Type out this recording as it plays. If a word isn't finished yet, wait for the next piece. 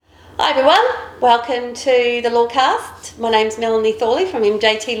Hi everyone, welcome to the Lawcast. My name's Melanie Thorley from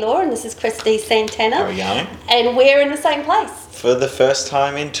MJT Law and this is Christy Santana. How are we going? And we're in the same place. For the first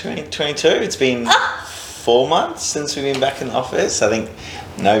time in 2022. It's been 4 months since we've been back in the office. I think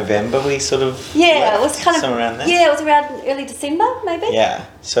November we sort of it was kind of somewhere around there. Yeah, it was around early December maybe. Yeah,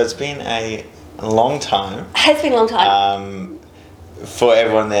 so it's been a long time. It has been a long time. For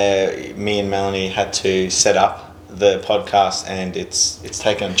everyone there, me and Melanie had to set up the podcast and it's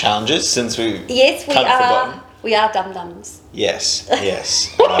taken challenges since we we are dum-dums. Yes. We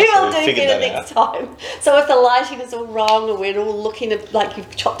will do better next time. So if the lighting is all wrong or we're all looking at, like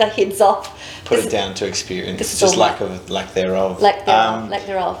you've chopped our heads off. Put it down to experience. This is just all lack thereof. Lack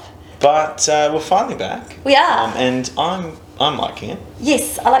thereof. But we're finally back. We are. And I'm liking it.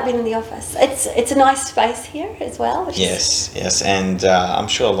 Yes, I like being in the office. It's a nice space here as well. Yes. And I'm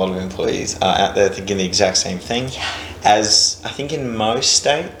sure a lot of employees are out there thinking the exact same thing. Yeah. As I think in most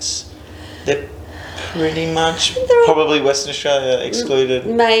states, they're pretty much, probably Western Australia excluded.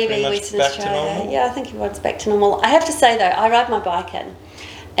 Maybe Western Australia. Yeah, I think everyone's back to normal. I have to say though, I ride my bike in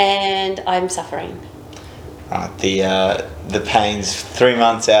and I'm suffering. Right, the pain's 3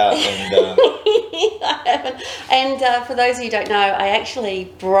 months out and I haven't. And for those of you who don't know, I actually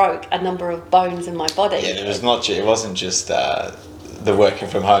broke a number of bones in my body. yeah, it wasn't just the working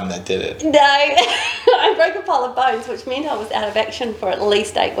from home that did it. No, I broke a pile of bones, which meant I was out of action for at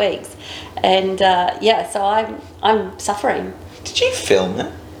least 8 weeks. And so I'm suffering. Did you film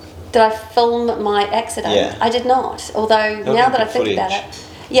it? Did I film my accident? Yeah. I did not, although now that I think about it.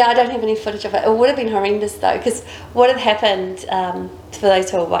 Yeah, I don't have any footage of it. It would have been horrendous though, because what had happened, for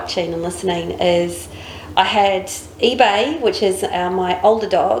those who are watching and listening, is I had eBay, which is my older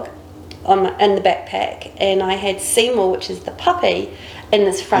dog, in the backpack, and I had Seymour, which is the puppy, in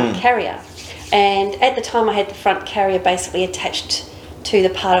this front carrier. And at the time I had the front carrier basically attached to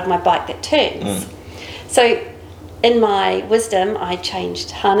the part of my bike that turns. So in my wisdom, I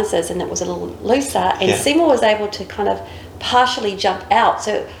changed harnesses and it was a little looser, and Seymour was able to kind of partially jump out,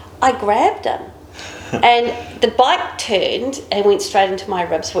 so I grabbed him and the bike turned and went straight into my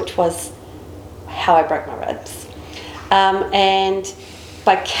ribs, which was how I broke my ribs. And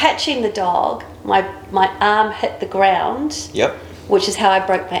by catching the dog, my arm hit the ground. Yep. Which is how I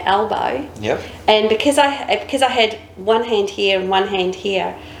broke my elbow. Yep. And because I had one hand here and one hand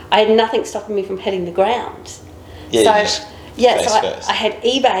here, I had nothing stopping me from hitting the ground. Yeah. So I had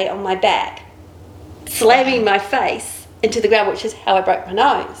eBay on my back, slamming my face into the ground, which is how I broke my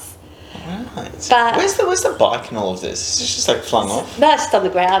nose. Right. But where's the bike in all of this? It's just like flung off? No, it's just on the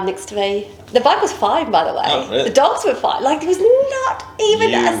ground next to me. The bike was fine, by the way. Oh, really? The dogs were fine. Like, there was not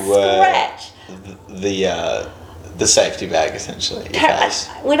even a scratch. The safety bag, essentially.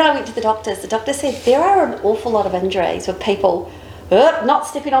 When I went to the doctor said there are an awful lot of injuries with people not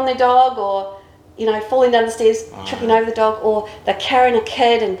stepping on their dog, or falling down the stairs, tripping over the dog, or they're carrying a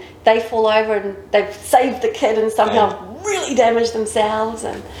kid and they fall over and they've saved the kid and somehow really damaged themselves.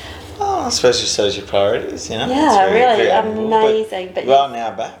 And I suppose it shows your priorities, Yeah, really amazing. But we are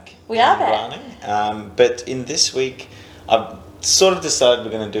now back. We are back. Running. But in this week, I've sort of decided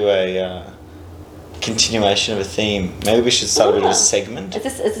we're going to do a continuation of a theme. Maybe we should start a bit of a segment. Is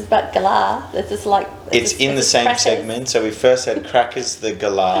this about galah? It's in the same crackers? segment. So we first had Crackers the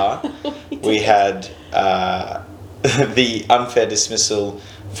galah. We had the unfair dismissal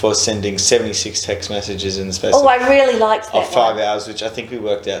for sending 76 text messages in the space I really liked that of 5 hours, which I think we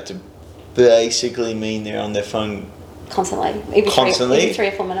worked out to basically mean they're on their phone constantly, every 3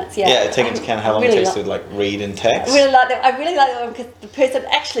 or 4 minutes. Taking into account how long it takes to read and text. I really like that one because the person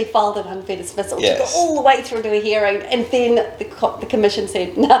actually filed an unfair dismissal. She got all the way through to a hearing, and then the commission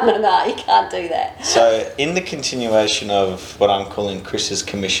said, no, you can't do that. So in the continuation of what I'm calling Chris's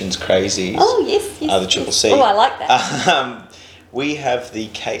Commission's Crazies, yes, the Triple C. I like that. We have the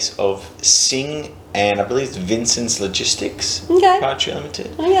case of Singh and I believe it's Vincent's Logistics Proprietary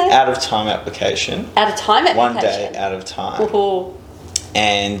Limited. Out of time application. Out of time application. 1 day out of time. Ooh.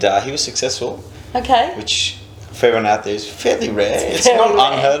 And he was successful. Okay. Which for everyone out there is fairly rare. It's not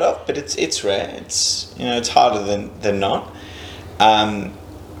unheard of, but it's rare. It's it's harder than not.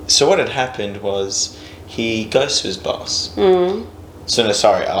 So what had happened was he goes to his boss. So no,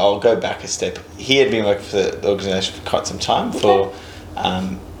 sorry, I'll go back a step. He had been working for the organisation for quite some time, for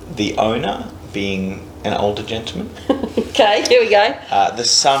the owner being an older gentleman. Okay, here we go. The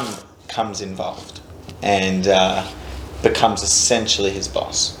son comes involved and becomes essentially his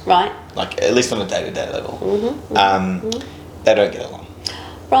boss. Right. Like, at least on a day-to-day level. They don't get along.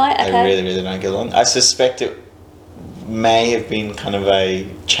 Right, okay. They really, really don't get along. I suspect it may have been kind of a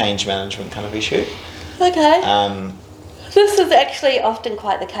change management kind of issue. Okay. This is actually often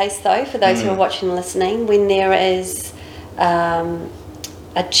quite the case, though, for those who are watching and listening. When there is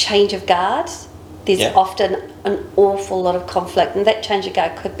a change of guard, there's often an awful lot of conflict, and that change of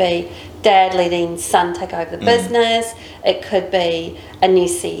guard could be dad letting son take over the business. It could be a new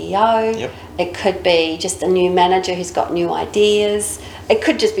CEO. Yep. It could be just a new manager who's got new ideas. It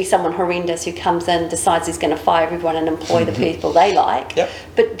could just be someone horrendous who comes in, decides he's going to fire everyone and employ the people they like. Yep.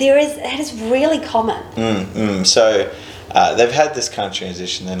 But that is really common. So they've had this kind of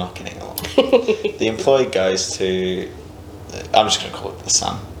transition. They're not getting along. The employee goes to, I'm just going to call it the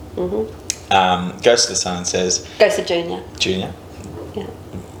son. Goes to the son and says... Goes to Junior. Junior. Yeah.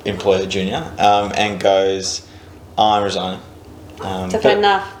 Employer Junior. And goes, I'm resigning. Took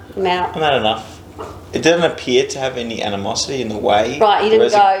enough. I'm out. I'm had enough. It didn't appear to have any animosity in the way. Right, he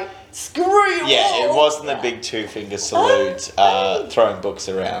didn't go, screw you. Yeah, it wasn't the big two-finger salute, throwing books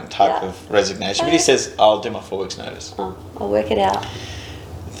around type of resignation. But he says, I'll do my 4 weeks' notice. Oh, I'll work it out.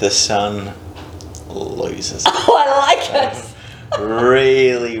 The son loses it. Oh, I like it.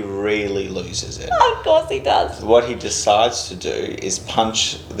 Really, really loses it. Of course he does. What he decides to do is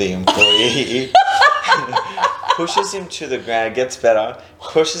punch the employee, pushes him to the ground, gets better,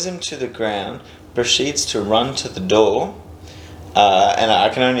 pushes him to the ground, proceeds to run to the door, and I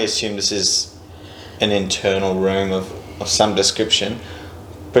can only assume this is an internal room of some description,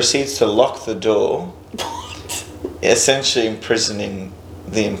 proceeds to lock the door, essentially imprisoning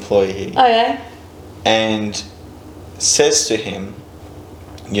the employee. Oh, yeah? And says to him,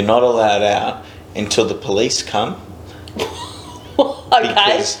 you're not allowed out until the police come. Okay.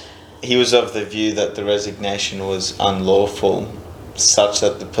 Because he was of the view that the resignation was unlawful, such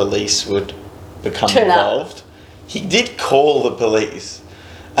that the police would become involved. He did call the police,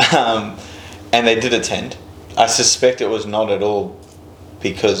 and they did attend. I suspect it was not at all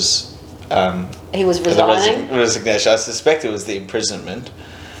because he was resigning. The resignation. I suspect it was the imprisonment.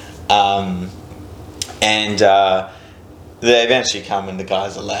 And they eventually come and the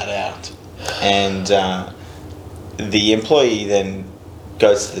guy's allowed out. And the employee then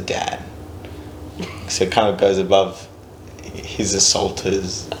goes to the dad. So it kind of goes above his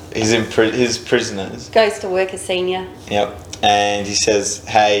assaulters, his prisoners. Goes to work as senior. Yep. And he says,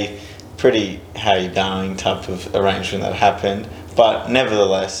 hey, pretty how you going type of arrangement that happened. But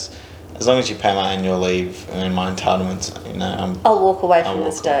nevertheless, as long as you pay my annual leave and my entitlements, I'll walk away from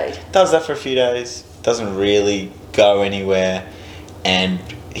this dude. Does that for a few days. Doesn't really go anywhere, and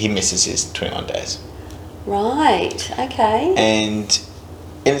he misses his 21 days. Right. Okay. And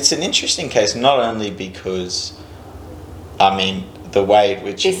it's an interesting case, not only because, the way in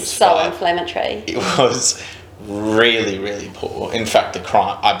which it's he was so fired, inflammatory. it was really, really poor. In fact,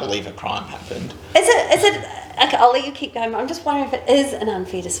 I believe a crime happened. Is it? Okay, I'll let you keep going. I'm just wondering if it is an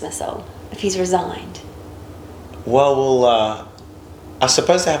unfair dismissal if he's resigned. Well, I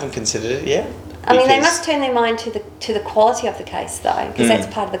suppose they haven't considered it yet. They must turn their mind to the quality of the case, though, because that's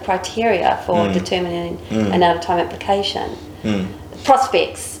part of the criteria for determining an out-of-time application.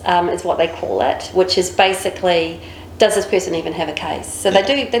 Prospects is what they call it, which is basically, does this person even have a case? So they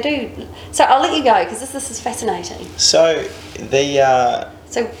do. So I'll let you go because this is fascinating. So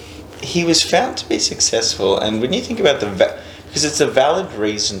he was found to be successful, and when you think about because it's a valid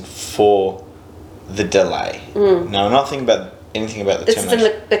reason for the delay. No, I'm not thinking about anything about the termination. Is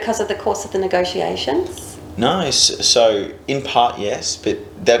it because of the course of the negotiations? No, so in part yes, but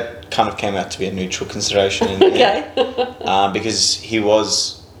that kind of came out to be a neutral consideration in the end, because he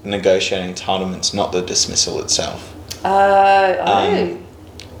was negotiating entitlements, not the dismissal itself.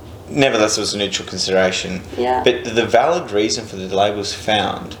 Nevertheless, it was a neutral consideration. Yeah. But the valid reason for the delay was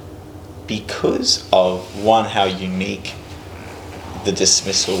found because of, one, how unique the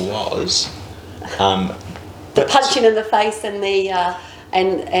dismissal was. The punching in the face and the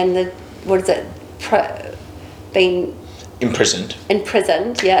and the what is it? Being imprisoned.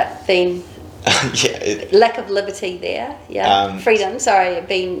 Yeah, being lack of liberty there. Yeah, freedom. Sorry,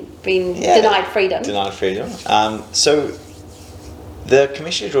 being denied freedom. Denied freedom. So the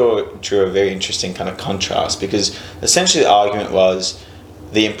commission drew a very interesting kind of contrast, because essentially the argument was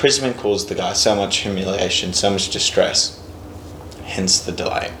the imprisonment caused the guy so much humiliation, so much distress, hence the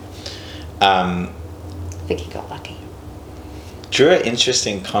delay. I think he got lucky. Drew an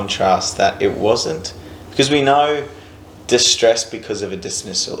interesting contrast that it wasn't, because we know distress because of a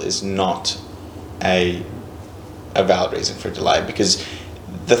dismissal is not a valid reason for a delay, because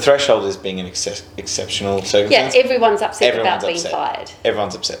the threshold is being an exceptional circumstance. Yeah, everyone's upset about being fired.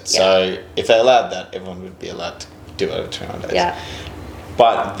 Everyone's upset. Yeah. So if they allowed that, everyone would be allowed to do it over 21 days. Yeah.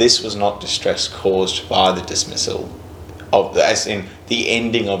 But this was not distress caused by the dismissal as in the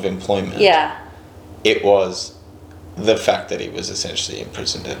ending of employment. Yeah. It was the fact that he was essentially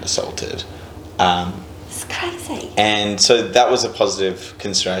imprisoned and assaulted. It's crazy. And so that was a positive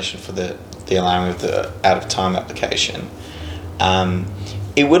consideration for the allowing of the out-of-time application.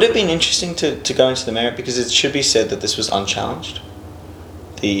 It would have been interesting to go into the merit, because it should be said that this was unchallenged.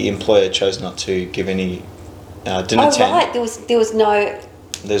 The employer chose not to give any, didn't attend. Right, there was no...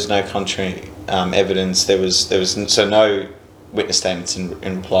 There's no contrary evidence. There was so no witness statements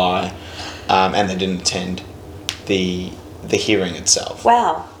in reply, and they didn't attend the hearing itself.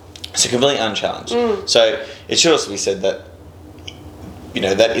 Wow. So completely unchallenged. So it should also be said that, you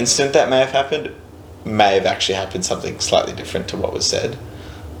know, that incident that may have happened may have actually happened something slightly different to what was said,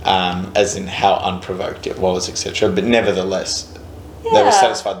 as in how unprovoked it was, etc. But nevertheless, they were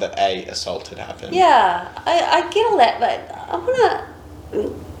satisfied that assault had happened. Yeah, I get all that, but I want to...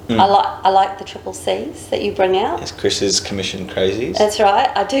 I like the triple C's that you bring out. It's Chris's Commission Crazies. That's right.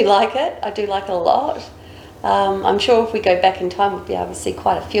 I do like it. I do like it a lot. I'm sure if we go back in time, we'll be able to see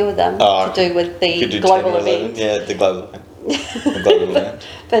quite a few of them to do with the global event. Yeah, the global event. The global event.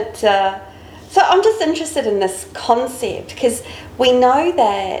 But so I'm just interested in this concept, because we know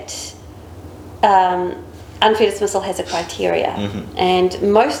that unfair dismissal has a criteria, and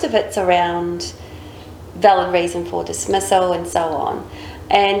most of it's around valid reason for dismissal and so on.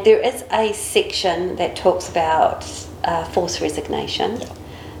 And there is a section that talks about forced resignation,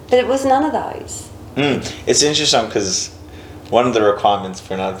 but it was none of those. It's interesting because one of the requirements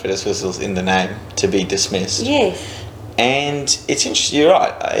for an unfair dismissal is in the name, to be dismissed. Yes. And it's interesting, you're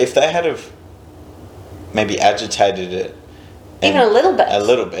right, if they had have maybe agitated it even a little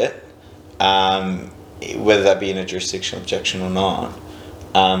bit, whether that be in a jurisdictional objection or not,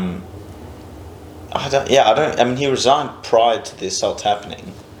 I mean, he resigned prior to the assault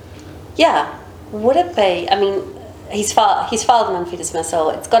happening. Yeah. Would it be? I mean, he's filed an unfair dismissal.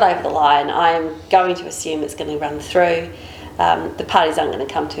 It's got over the line. I'm going to assume it's going to run through. The parties aren't going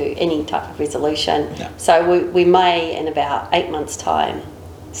to come to any type of resolution. No. So we may, in about 8 months' time,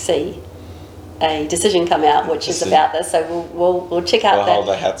 see a decision come out which is about this. So we'll check out hold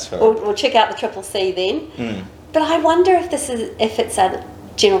our hats for it. We'll check out the triple C then. But I wonder if it's a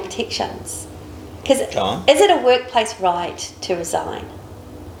general protections. Because is it a workplace right to resign?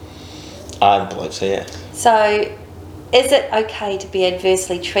 I believe so, yeah. So is it okay to be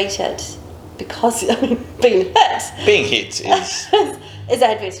adversely treated because, I mean, being hit? Being hit is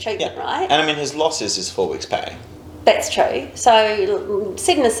adverse treatment, right? And I mean, his loss is 4 weeks' pay. That's true. So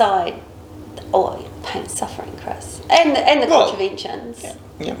setting aside pain and suffering, Chris, and the contraventions.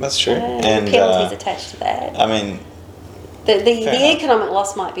 Yeah, that's true. And penalties attached to that. I mean, the economic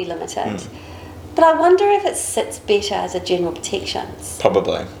loss might be limited. But I wonder if it sits better as a general protections.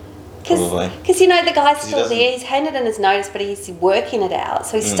 Probably. Because, you know, the guy's still there. He's handed in his notice, but he's working it out.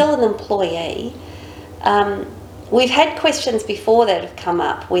 So he's still an employee. We've had questions before that have come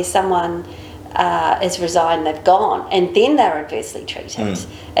up where someone is resigned, they've gone, and then they're adversely treated.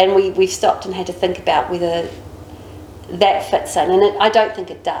 And we've stopped and had to think about whether that fits in. And I don't think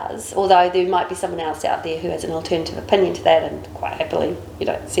it does, although there might be someone else out there who has an alternative opinion to that and quite happily,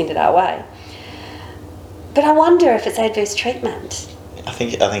 send it our way. But I wonder if it's adverse treatment. I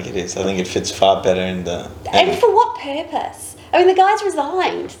think it is. I think it fits far better in the... And for what purpose? I mean, the guy's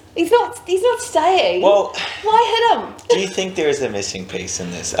resigned. He's not staying. Well... Why hit him? Do you think there is a missing piece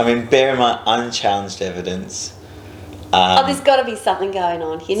in this? I mean, bear in mind, unchallenged evidence. There's got to be something going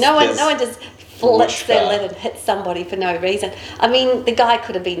on here. No one just flips their lid and hits somebody for no reason. I mean, the guy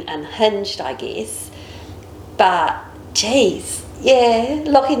could have been unhinged, I guess. But, geez... Yeah,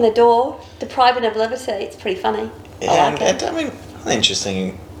 locking the door, depriving of liberty, it's pretty funny. I like it. I mean, one of the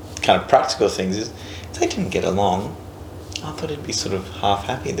interesting kind of practical things is if they didn't get along, I thought it'd be sort of half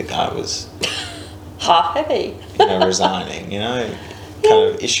happy the guy was... half happy? Resigning, kind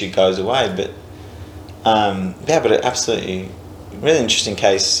of issue goes away. But, but it absolutely, really interesting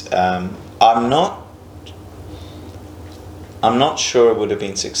case. I'm not sure it would have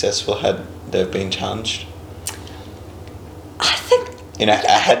been successful had they've been challenged. I think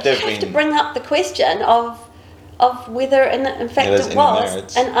had there been... to bring up the question of whether, in fact, it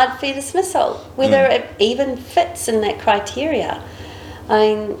was an unfair dismissal, whether it even fits in that criteria. I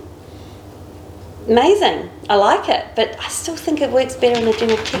mean, amazing. I like it, but I still think it works better in the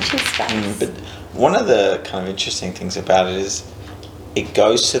general protection space. But one of the kind of interesting things about it is it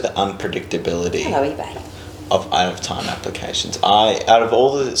goes to the unpredictability. Hello, eBay. Of out-of-time applications. Out of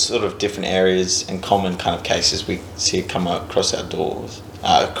all the sort of different areas and common kind of cases we see come across our doors,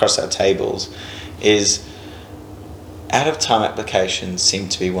 across our tables, is out-of-time applications seem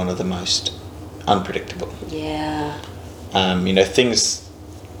to be one of the most unpredictable. Yeah. Things,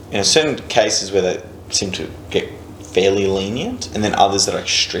 certain cases where they seem to get fairly lenient, and then others that are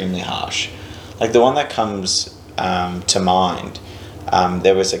extremely harsh. Like the one that comes to mind,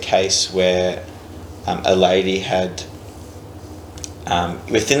 there was a case where a lady had,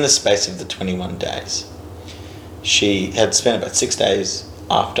 within the space of the 21 days, she had spent about 6 days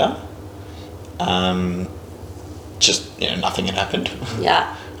after, just, nothing had happened.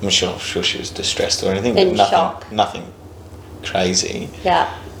 Yeah. I'm sure she was distressed or anything, In but shock. nothing crazy.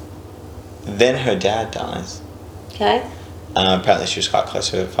 Yeah. Then her dad dies. Okay. Apparently she was quite close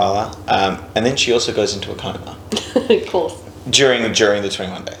to her father. And then she also goes into a coma. Of course. During the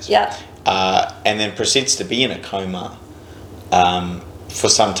 21 days. Yeah. And then proceeds to be in a coma for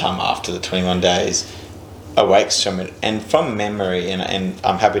some time after the 21 days, awakes from it. And from memory, and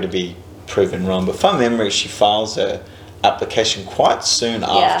I'm happy to be proven wrong, but from memory she files her application quite soon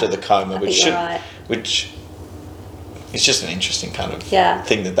after the coma, which it's just an interesting kind of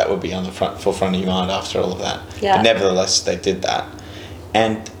thing that would be on the forefront of your mind after all of that. Yeah. But nevertheless, they did that.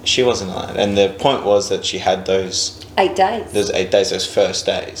 And she wasn't allowed. And the point was that she had those 8 days. Those first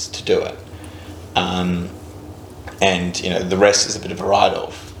days to do it. And, the rest is a bit of a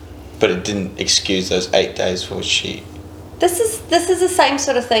write-off. But it didn't excuse those 8 days for which she... This is the same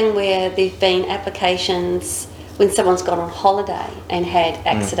sort of thing where there've been applications when someone's gone on holiday and had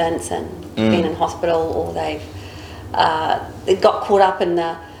accidents and been in hospital, or they got caught up in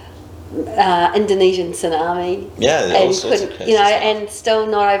the Indonesian tsunami. Yeah, all sorts of crazy stuff. And still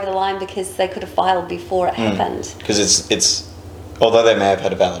not over the line because they could have filed before it happened. Because it's although they may have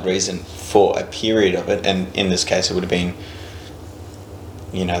had a valid reason for a period of it, and in this case it would have been,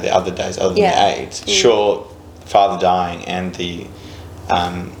 the other days other than the 8. Sure, father dying and the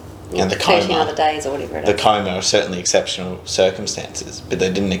and the 13 coma, other days or whatever it is. the coma are certainly exceptional circumstances, but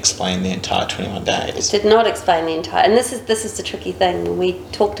they didn't explain the entire 21 days. It did not explain the entire, and this is the tricky thing when we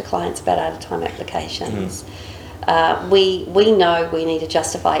talk to clients about out-of-time applications. We know we need to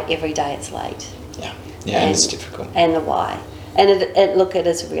justify every day it's late. And it's difficult. And the why. And it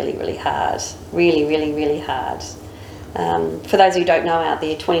is really, really hard. Really, really, really hard. For those who don't know out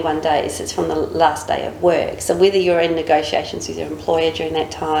there, 21 days, it's from the last day of work. So whether you're in negotiations with your employer during that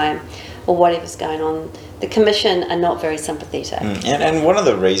time or whatever's going on, the Commission are not very sympathetic. And one of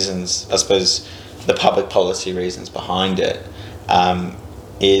the reasons, I suppose, the public policy reasons behind it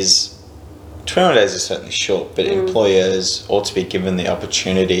is 21 days is certainly short, but employers ought to be given the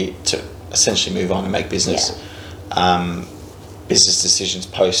opportunity to essentially move on and make business decisions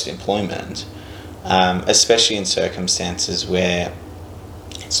post-employment. Especially in circumstances where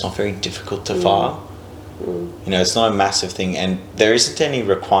it's not very difficult to file. It's not a massive thing, and there isn't any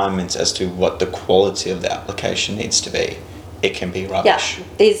requirements as to what the quality of the application needs to be. It can be rubbish.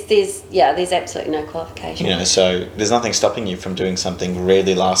 There's absolutely no qualification. So there's nothing stopping you from doing something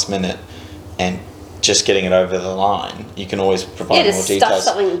really last minute and just getting it over the line. You can always provide more details.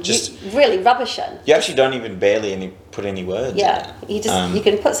 Something really rubbish in. You actually don't even put any words in it. You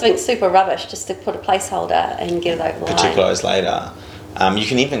can put something super rubbish just to put a placeholder and get it over the line. Particularize later. You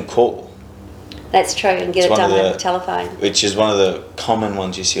can even call. That's true, and get it done over the telephone. Which is one of the common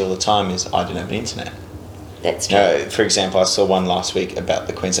ones you see all the time is, I don't have an internet. That's true. For example, I saw one last week about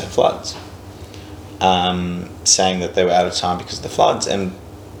the Queensland floods, saying that they were out of time because of the floods, and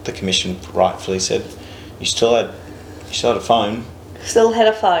the Commission rightfully said, you still had a phone. Still had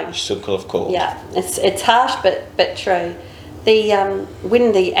a phone. You still could have called. Yeah, it's harsh, but true.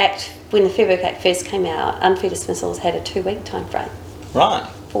 When the Fair Work Act first came out, unfair dismissals had a 2-week time frame. Right.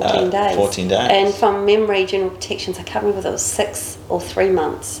 14 days. 14 days. And from memory, general protections, I can't remember whether it was 6 or 3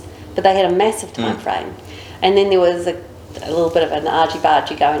 months, but they had a massive time frame. And then there was a little bit of an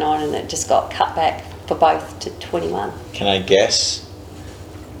argy-bargy going on, and it just got cut back for both to 21. Can I guess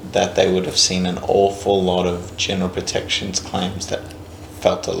that they would have seen an awful lot of general protections claims that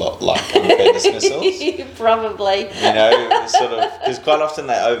felt a lot like unfair dismissals? Probably. Sort of, because quite often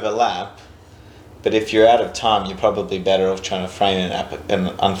they overlap. But if you're out of time, you're probably better off trying to frame an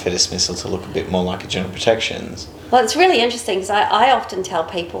unfair dismissal to look a bit more like a general protections. Well, it's really interesting because I often tell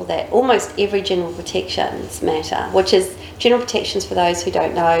people that almost every general protections matter, which is general protections, for those who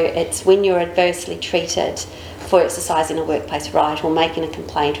don't know, it's when you're adversely treated for exercising a workplace right or making a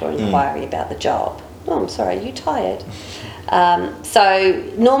complaint or inquiry about the job. Oh, I'm sorry, are you tired?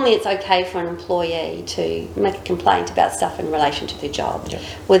 So normally it's okay for an employee to make a complaint about stuff in relation to their job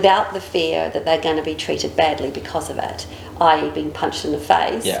without the fear that they're going to be treated badly because of it, i.e. being punched in the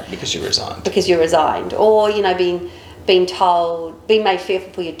face. Yeah, because you're resigned. Because you're resigned. Or, being told, being made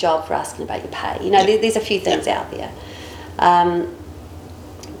fearful for your job for asking about your pay. There's a few things out there.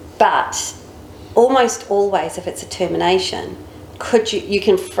 But almost always, if it's a termination, you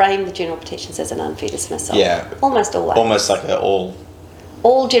can frame the general protections as an unfair dismissal. Yeah. Almost always. Almost like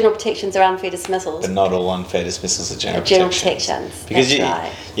all general protections are unfair dismissals. But not all unfair dismissals are general protections. Because that's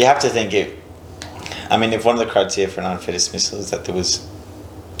right. You have to think if one of the criteria for an unfair dismissal is that there was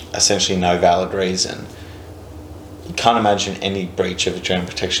essentially no valid reason, you can't imagine any breach of general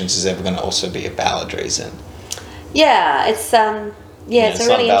protections is ever going to also be a valid reason. Yeah, it's a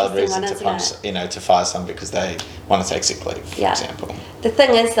really interesting one, isn't it? To fire someone because they want to take sick leave, for example. The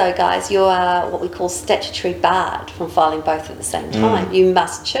thing is, though, guys, you are what we call statutory barred from filing both at the same time. You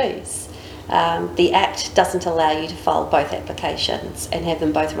must choose. The Act doesn't allow you to file both applications and have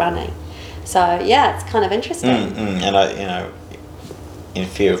them both running. So, yeah, it's kind of interesting. And I, in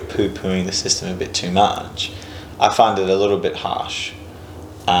fear of poo-pooing the system a bit too much, I find it a little bit harsh,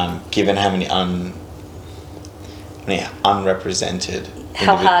 given how many unrepresented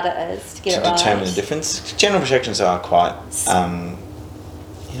how hard it is to get it right. To determine the difference. General protections are quite,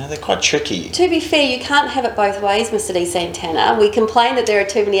 they're quite tricky. To be fair, you can't have it both ways, Mr. D. Santana. We complain that there are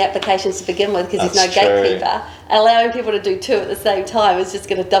too many applications to begin with because there's no gatekeeper. Allowing people to do two at the same time is just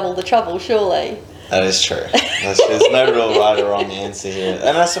going to double the trouble, surely. That is true. There's no real right or wrong answer here.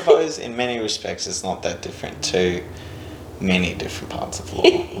 And I suppose in many respects it's not that different to many different parts of law.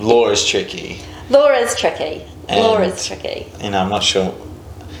 Law is tricky. Law is tricky. I'm not sure.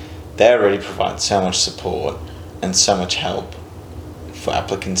 They already provide so much support and so much help for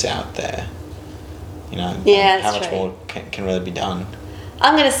applicants out there. How much more can really be done.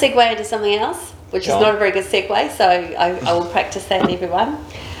 I'm going to segue into something else, which is not a very good segue, so I will practice that, everyone.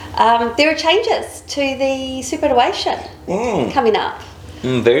 There are changes to the superannuation coming up.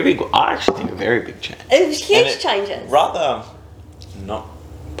 Very big. I actually think a very big change. It was huge changes. Rather not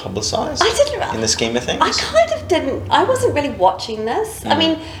publicised in the scheme of things. I kind of didn't. I wasn't really watching this. I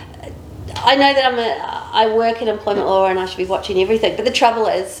mean, I know that I work in employment law and I should be watching everything, but the trouble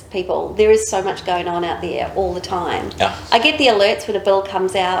is, people, there is so much going on out there all the time. Yeah. I get the alerts when a bill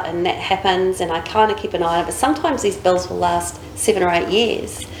comes out and that happens, and I kind of keep an eye on it, but sometimes these bills will last 7 or 8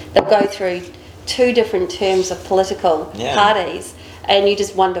 years. They'll go through 2 different terms of political parties, and you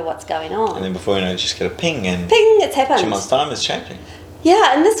just wonder what's going on. And then before you know it, you just get a ping, and it's happened. 2 months' time, it's changing.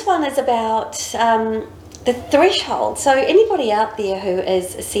 Yeah, and this one is about the threshold. So anybody out there who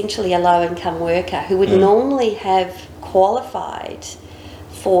is essentially a low-income worker who would normally have qualified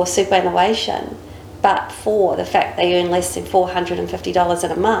for superannuation, but for the fact they earn less than $450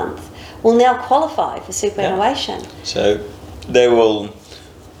 in a month, will now qualify for superannuation. Yeah. So they will,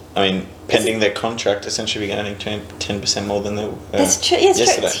 pending their contract, essentially be earning 10% more than they were That's true. Yes,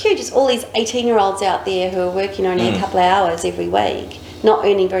 yesterday. True. It's huge. It's all these 18-year-olds out there who are working only a couple of hours every week, not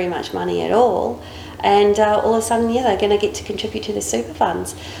earning very much money at all, and all of a sudden, they're going to get to contribute to the super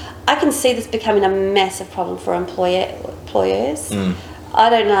funds. I can see this becoming a massive problem for employers. I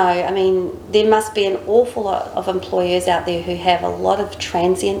don't know. There must be an awful lot of employers out there who have a lot of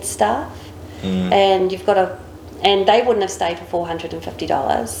transient staff, and and they wouldn't have stayed for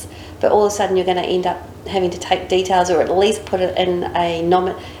 $450, but all of a sudden you're going to end up having to take details or at least put it in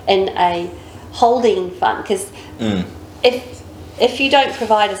a holding fund, because if you don't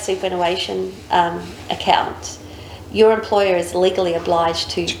provide a superannuation account, your employer is legally obliged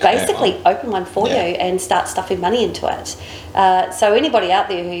to basically open one for you and start stuffing money into it. So anybody out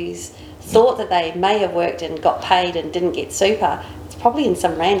there who's thought that they may have worked and got paid and didn't get super, it's probably in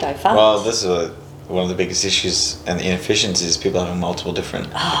some rando fund. Well, this is one of the biggest issues and the inefficiencies is people having multiple different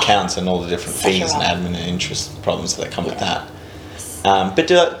accounts and all the different fees and admin and interest problems that come with that. But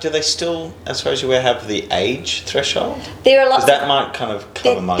do they still, as far as you're aware, have the age threshold? There are lots. That might kind of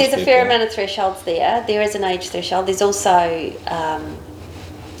cover most people. There's a fair amount of thresholds there. There is an age threshold. There's also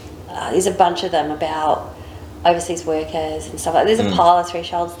there's a bunch of them about overseas workers and stuff like that. There's a pile of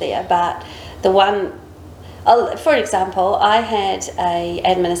thresholds there, but the one, for example, I had a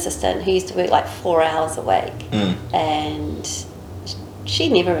admin assistant who used to work like 4 hours a week, and she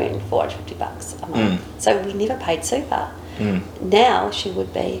never earned $450 a month. So we never paid super. Now she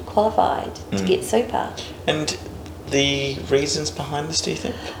would be qualified to get super. And the reasons behind this, do you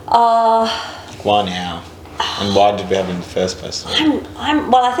think? Why now? And why did we have it in the first place?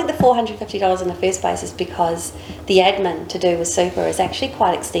 I think the $450 in the first place is because the admin to do with super is actually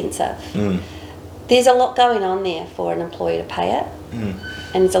quite extensive. There's a lot going on there for an employer to pay it, and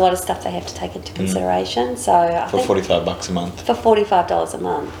there's a lot of stuff they have to take into consideration. So I think $45 a month. For $45 a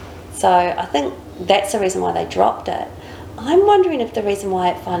month. So I think that's the reason why they dropped it. I'm wondering if the reason why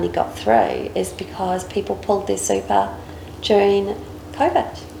it finally got through is because people pulled their super during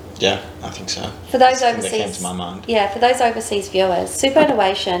COVID. Yeah, I think so. For those overseas, that came to my mind. Yeah, for those overseas viewers,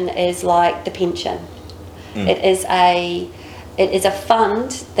 superannuation is like the pension. It is It is a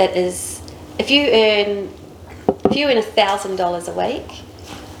fund that is, if you earn $1,000 a week,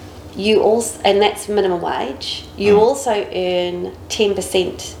 you also, and that's minimum wage, you also earn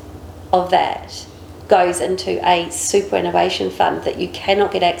 10% of that goes into a superannuation fund that you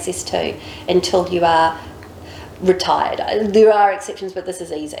cannot get access to until you are retired. There are exceptions, but this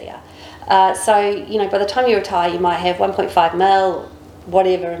is easier. So, you know, by the time you retire, you might have 1.5 mil,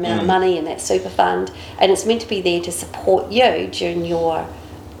 whatever amount of money in that super fund, and it's meant to be there to support you during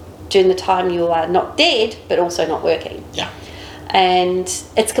the time you are not dead, but also not working. Yeah. And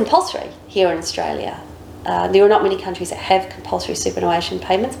it's compulsory here in Australia. There are not many countries that have compulsory superannuation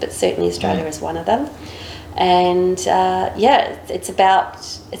payments, but certainly Australia is one of them. And it's about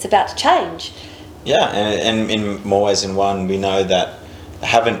to change. Yeah, and in more ways than one, we know that they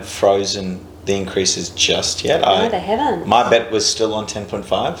haven't frozen the increases just yet. No, they haven't. My bet was still on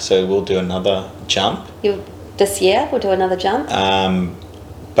 10.5, so we'll do another jump. This year we'll do another jump.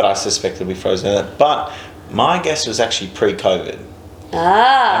 But I suspect it'll be frozen. But my guess was actually pre-COVID.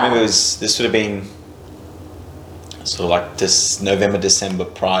 Ah. I remember this would have been sort of like this November, December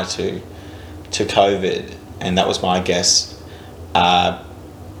prior to COVID, and that was my guess.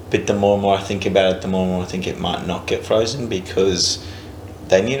 But the more and more I think about it, the more and more I think it might not get frozen, because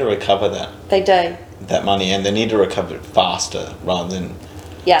they need to recover that. They do. That money, and they need to recover it faster rather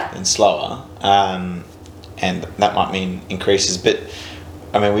than slower. And that might mean increases. But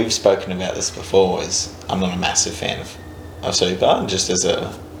I mean, we've spoken about this before. I'm not a massive fan of super, just as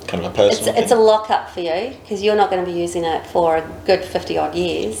a kind of a personal thing. It's a lock-up for you, because you're not going to be using it for a good 50-odd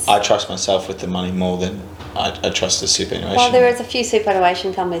years. I trust myself with the money more than I trust the superannuation. Well, there is a few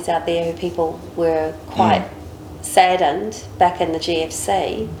superannuation companies out there who people were quite saddened back in the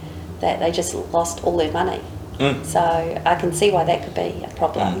GFC that they just lost all their money. So I can see why that could be a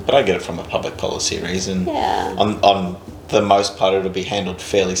problem. But I get it from a public policy reason. Yeah. On the most part, it'll be handled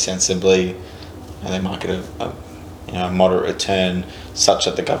fairly sensibly, and they might get a moderate return, such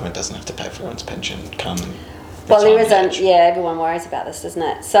that the government doesn't have to pay for everyone's pension come. Well, there isn't. Yeah, everyone worries about this, doesn't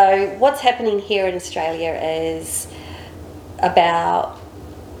it? So what's happening here in Australia is about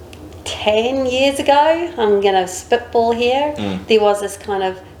 10 years ago, I'm going to spitball here, there was this kind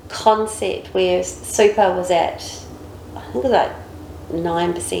of concept where super was at, I think it was like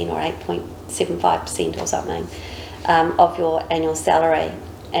 9% or 8.75% or something of your annual salary,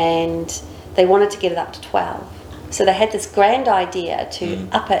 and they wanted to get it up to 12. So they had this grand idea to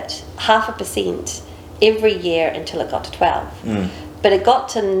up it 0.5% every year until it got to 12. But it got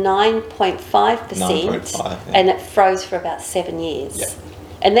to 9.5%, and it froze for about 7 years. Yeah.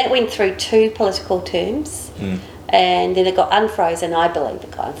 And that went through 2 political terms, and then it got unfrozen. I believe it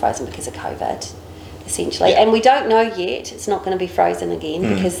got unfrozen because of COVID, essentially. Yeah. And we don't know yet. It's not going to be frozen again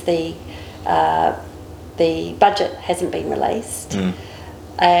because the budget hasn't been released,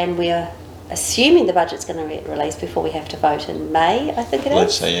 and we're assuming the budget's going to get released before we have to vote in May, I think it is.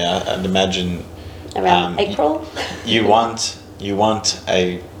 Let's say, yeah, I'd imagine around April. You want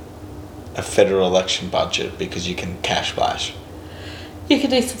a federal election budget because you can cash flash. You can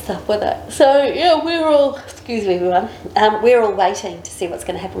do some stuff with it. So yeah, we're all, excuse me everyone, we're all waiting to see what's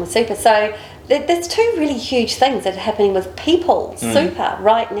going to happen with super. So there's 2 really huge things that are happening with people's super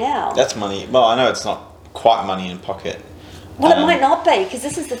right now. That's money. Well, I know it's not quite money in pocket. Well, it might not be, because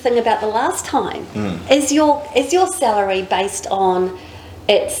this is the thing about the last time. Is your salary based on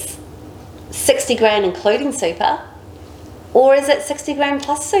it's 60 grand including super, or is it 60 grand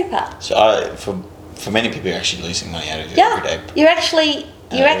plus super? So for many people, you're actually losing money out of your everyday. You're actually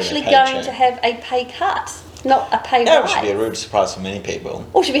going to have a pay cut, not a pay rise. It should be a rude surprise for many people.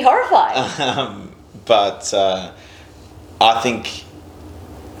 Or should be horrified. But I think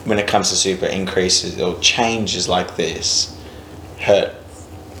when it comes to super increases or changes like this,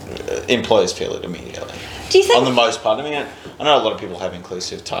 employers feel it immediately. Do you think, on the most part? I mean, I know a lot of people have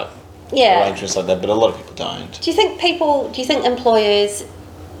inclusive type arrangements like that, but a lot of people don't. Do you think employers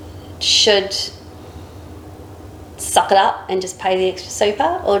should suck it up and just pay the extra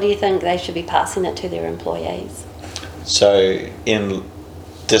super, or do you think they should be passing it to their employees? So,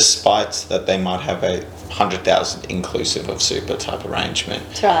 despite that they might have a 100,000 inclusive of super type arrangement,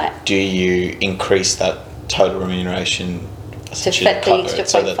 that's right. Do you increase that total remuneration to fit the extra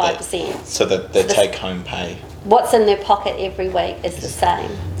 0.5%? So that their take-home pay, what's in their pocket every week, is the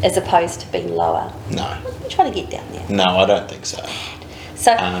same, as opposed to being lower? No. I'm trying to get down there. No, I don't think so.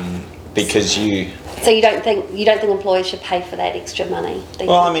 So because So you don't think employers should pay for that extra money?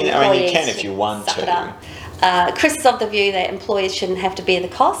 Well, I mean, you can if you want to. Chris is of the view that employers shouldn't have to bear the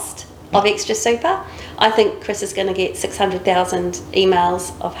cost of extra super. I think Chris is going to get 600,000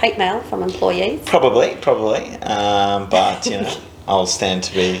 emails of hate mail from employees. Probably. But, you know, I'll stand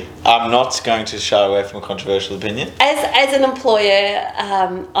to be... I'm not going to shy away from a controversial opinion. As an employer,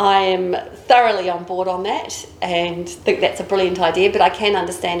 I am thoroughly on board on that and think that's a brilliant idea, but I can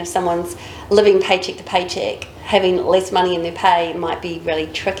understand if someone's living paycheck to paycheck, having less money in their pay might be really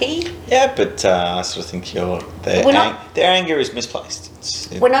tricky. Yeah, but I sort of think their anger is misplaced.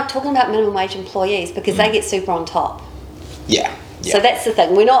 We're not talking about minimum wage employees because they get super on top. Yeah. So that's the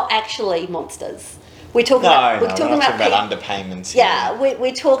thing. We're not actually monsters. We're talking about underpayments. Yeah,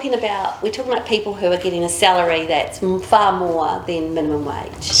 we're talking about people who are getting a salary that's far more than minimum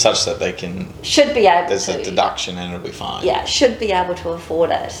wage, such that they can There's a deduction and it'll be fine. Yeah, should be able to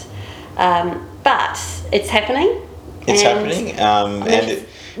afford it. But it's happening. It's happening.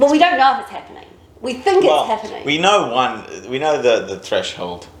 We don't know if it's happening. We think it's happening. We know the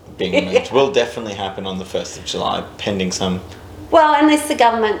threshold being moved will definitely happen on the 1st of July, pending some. Well, unless the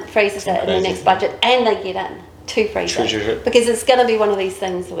government freezes it in the next budget and they get in to freeze it. True. Because it's going to be one of these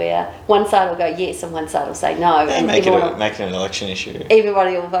things where one side will go yes and one side will say no. And make it an election issue.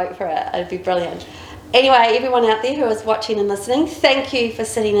 Everybody will vote for it. It'd be brilliant. Anyway, everyone out there who is watching and listening, thank you for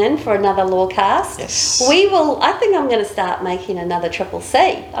sitting in for another Lawcast. Yes. I think I'm going to start making another Triple C.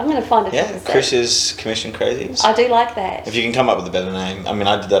 I'm going to find a Triple C. Chris's Commission Crazies. I do like that. If you can come up with a better name. I mean,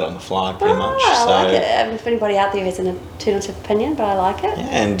 I did that on the fly pretty much. I like it. If anybody out there has an alternative opinion, but I like it. Yeah,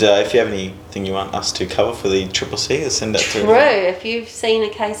 and if you have anything you want us to cover for the Triple C, send that through. True. If you've seen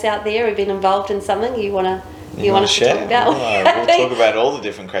a case out there or been involved in something you want us to talk about. We'll talk about all the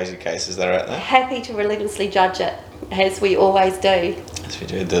different crazy cases that are out there. Happy to relentlessly judge it, as we always do. As we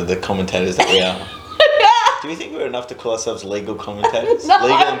do, the commentators that we are. Do you think we're enough to call ourselves legal commentators? No.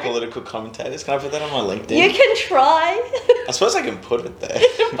 Legal and political commentators? Can I put that on my LinkedIn? You can try. I suppose I can put it there.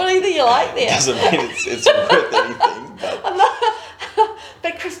 Put anything you like there. Doesn't mean it's worth anything.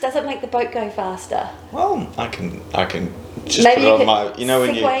 But Chris, does it make the boat go faster? Well, I can just Maybe put it on my... You know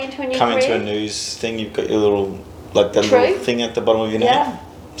when you come into a career? news thing, you've got your little... Like that little thing at the bottom of your name.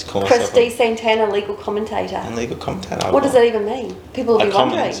 Just call Chris myself D. Santana, legal commentator. And legal commentator. What does that even mean? People will be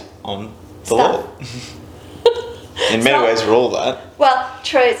wondering. Comment on the law. In many ways, we're all that. Well,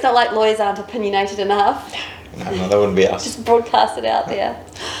 true. It's not like lawyers aren't opinionated enough. No, that wouldn't be us. Just broadcast it out there.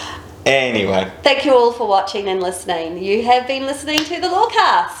 Anyway. Thank you all for watching and listening. You have been listening to the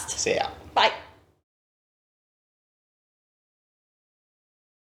Lawcast. See ya. Bye.